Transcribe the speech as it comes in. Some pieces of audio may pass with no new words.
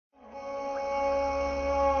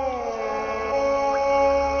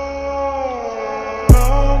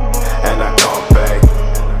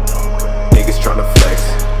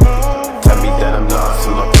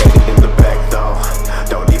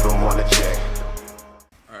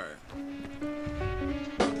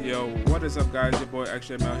What is up, guys? Your boy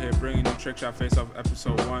xJML here, bringing you Trickshot Faceoff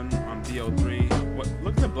episode 1 on BO3. What?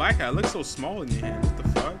 Look at the black hat. It looks so small in your hand. What the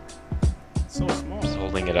fuck? It's so small. Just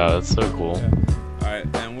holding it out. It's so cool. Yeah. Alright,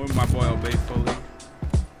 and we're my boy Obey fully.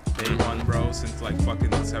 Day 1, bro, since like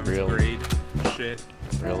fucking 7th grade. Shit.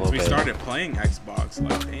 Real So we started playing Xbox,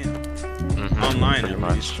 like, damn. Online, pretty at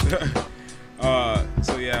much. least.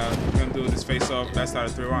 So yeah, we're gonna do this face-off. Best out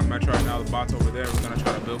of 3. We're on Metro right now. The bot's over there. We're gonna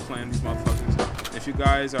try to build plan these motherfuckers. If you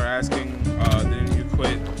guys are asking, didn't you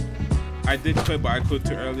quit? I did quit, but I quit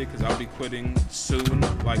too early because I'll be quitting soon,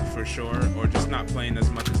 like for sure, or just not playing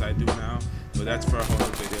as much as I do now. But that's for a whole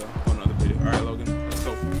other video. All right, Logan, let's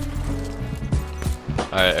go. All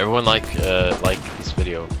right, everyone like this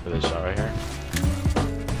video for this shot right here.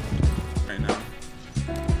 Right now.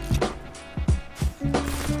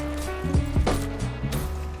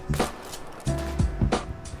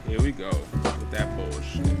 Here we go with that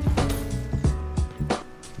bullshit.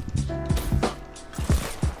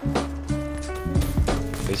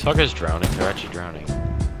 These fuckers drowning. They're actually drowning.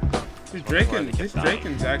 This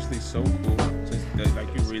Draken's actually so cool. Just that, like,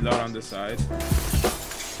 you reload on the side.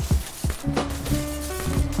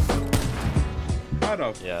 How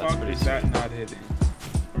the fuck is that not hitting?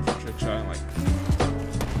 Trickshot, like.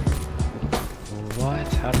 What?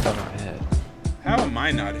 How did that not hit? How am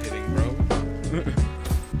I not hitting, bro?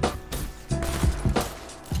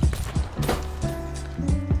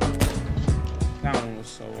 That one was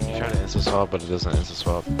so off. I'm trying to insta swap, but it doesn't insta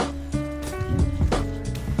swap.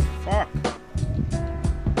 Fuck.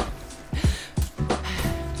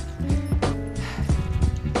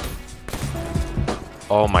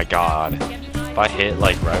 Oh my god. If I hit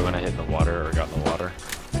like right when I hit in the water or got in the water.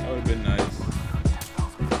 That would have been nice.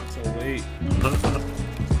 So late.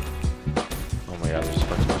 Oh my god, there's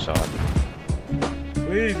fucking my shot.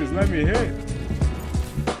 Please, just let me hit.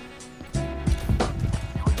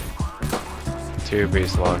 2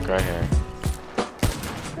 beast lock right here.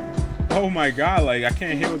 Oh my god, like, I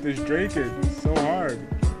can't hit with this Drake. It's so hard.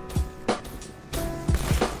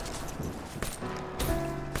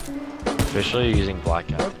 Officially using black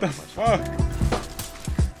hat. What the fuck?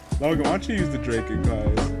 Logan, why don't you use the Drake,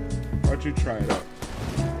 guys? Why don't you try it out?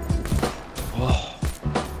 Oh.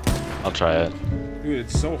 I'll try it. Dude,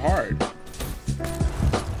 it's so hard.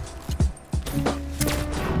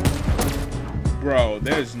 Bro,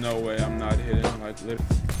 there's no way I'm not hitting, like,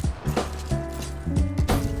 literally.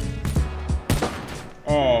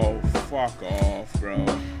 Oh, fuck off, bro.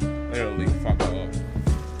 Literally, fuck off.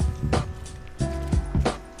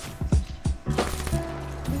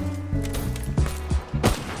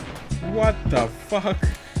 What the fuck?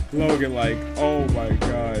 Logan, like, oh my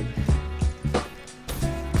god.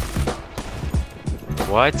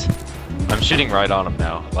 What? I'm shooting right on him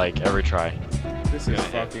now, like every try. This is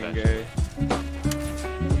fucking gay.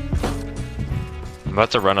 I'm about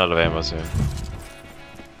to run out of ammo soon.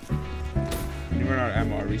 When you run out of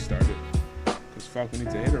ammo, I restart it. Cause fuck, we need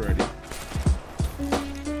to hit already.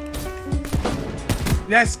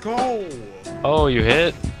 Let's go! Oh, you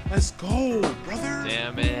hit? Let's go, brother!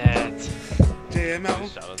 Damn it. JML.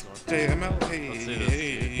 JML. Hey, Let's do this,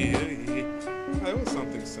 hey. It was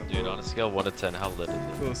something simple. Dude, on a scale of 1 to 10, how lit is it?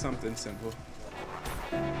 It was something simple.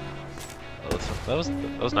 That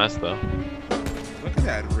was nice though. Look at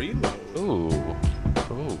that reload. Ooh.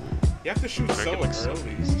 Ooh. You have to shoot so early.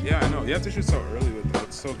 Yeah, I know. You have to shoot so early with that.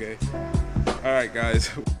 It's so gay. Alright, guys.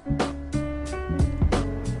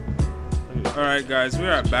 Alright, guys. We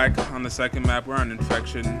are back on the second map. We're on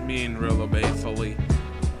Infection. Me and Real Obey fully.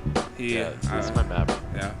 Yeah, this is my map.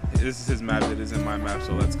 Yeah, this is his map. It isn't my map,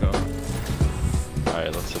 so let's go.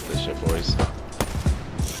 Alright, let's hit this shit, boys. I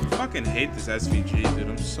fucking hate this SVG, dude.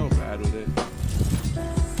 I'm so bad with it.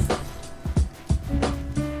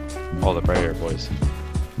 Hold up right here, boys.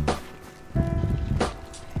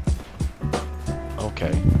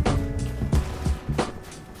 Okay.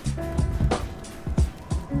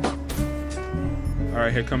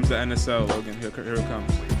 Alright, here comes the NSL, Logan. Here it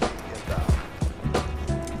comes.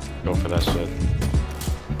 Go for that shit.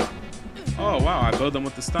 Oh, wow. I build them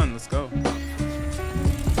with the stun. Let's go.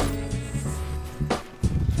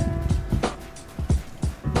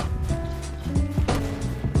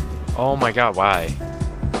 Oh my god, why?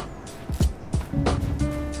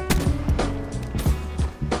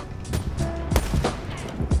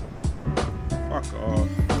 Fuck off.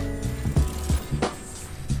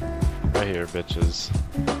 Right here, bitches.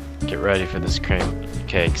 Get ready for this cream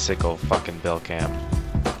cake sickle fucking bill cam.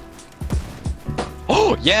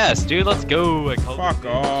 Oh yes, dude, let's go. Fuck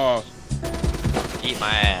off. Eat my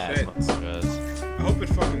ass. Shit. I hope it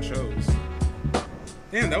fucking shows.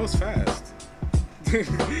 Damn, that was fast.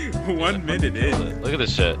 1 minute in. Look at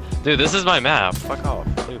this shit. Dude, this is my map. Fuck off.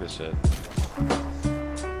 Look at this shit.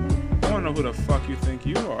 I don't know who the fuck you think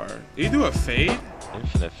you are. You do a fade?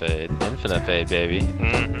 Infinite fade, baby.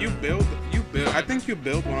 You build. I think you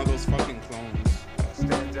built one of those fucking clones.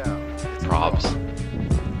 Stand down. Props.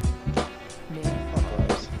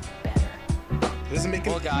 Doesn't make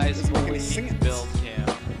Well, guys, doesn't make we any sense. build camp.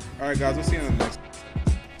 All right, guys, we'll see you in the next.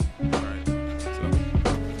 All right.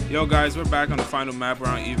 So, yo, guys, we're back on the final map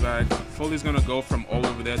around evac. Foley's gonna go from all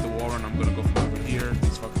over there at the wall, and I'm gonna go from over here.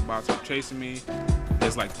 These fucking bots are chasing me.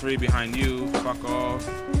 There's like 3 behind you. Fuck off.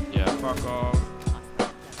 Yeah. Fuck off.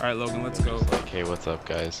 All right, Logan, let's go. Like, hey, what's up,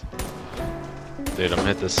 guys? Dude, I'm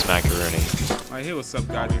hit this smackaroonie. All right, hey, what's up,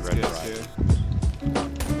 guys? It's Ready, Giz right. here.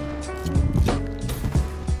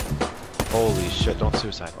 Holy shit, don't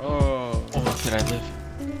suicide. Oh. Oh, did I live?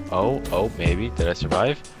 Oh, maybe. Did I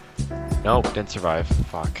survive? Nope, didn't survive.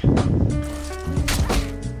 Fuck.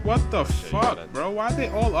 What the fuck, bro? Why are they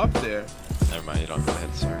all up there? Never mind, you don't go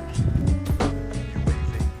ahead, sir.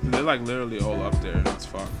 They're like literally all up there, and it's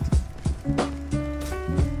fucked.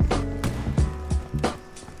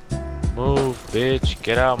 Move, bitch.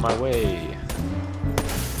 Get out of my way.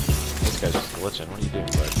 This guy's just glitching. What are you doing,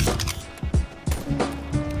 bud?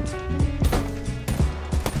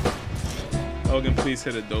 Logan, please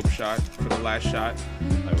hit a dope shot for the last shot.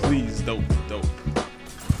 Please, dope.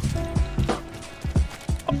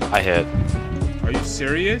 I hit. Are you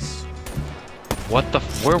serious? What the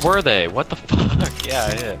where were they? What the fuck? Yeah,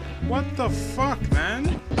 I hit. What the fuck,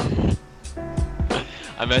 man?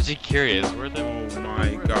 I'm actually curious. Where the Oh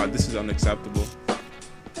my god, this is unacceptable.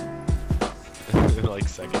 like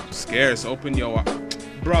second. Scarce, open your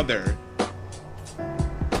brother.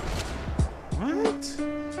 What?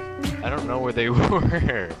 I don't know where they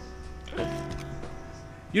were.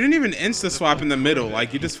 You didn't even insta swap in the middle,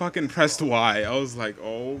 like you just fucking pressed Y. I was like,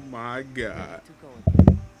 oh my god.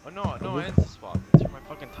 Oh no, I had to swap. It's for my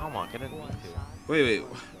fucking tomahawk. I didn't want to. Wait.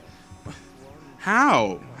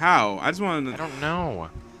 How? I just wanted to.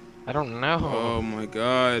 I don't know. Oh my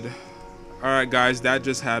god. Alright guys, that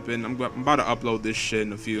just happened. I'm about to upload this shit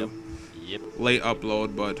in a few. Yep. Late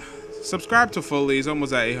upload, but subscribe to Fully. He's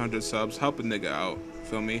almost at 800 subs. Help a nigga out.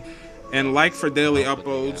 Feel me? And like for daily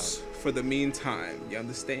uploads for the meantime. You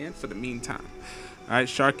understand? For the meantime. Alright,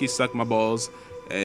 Sharky, suck my balls.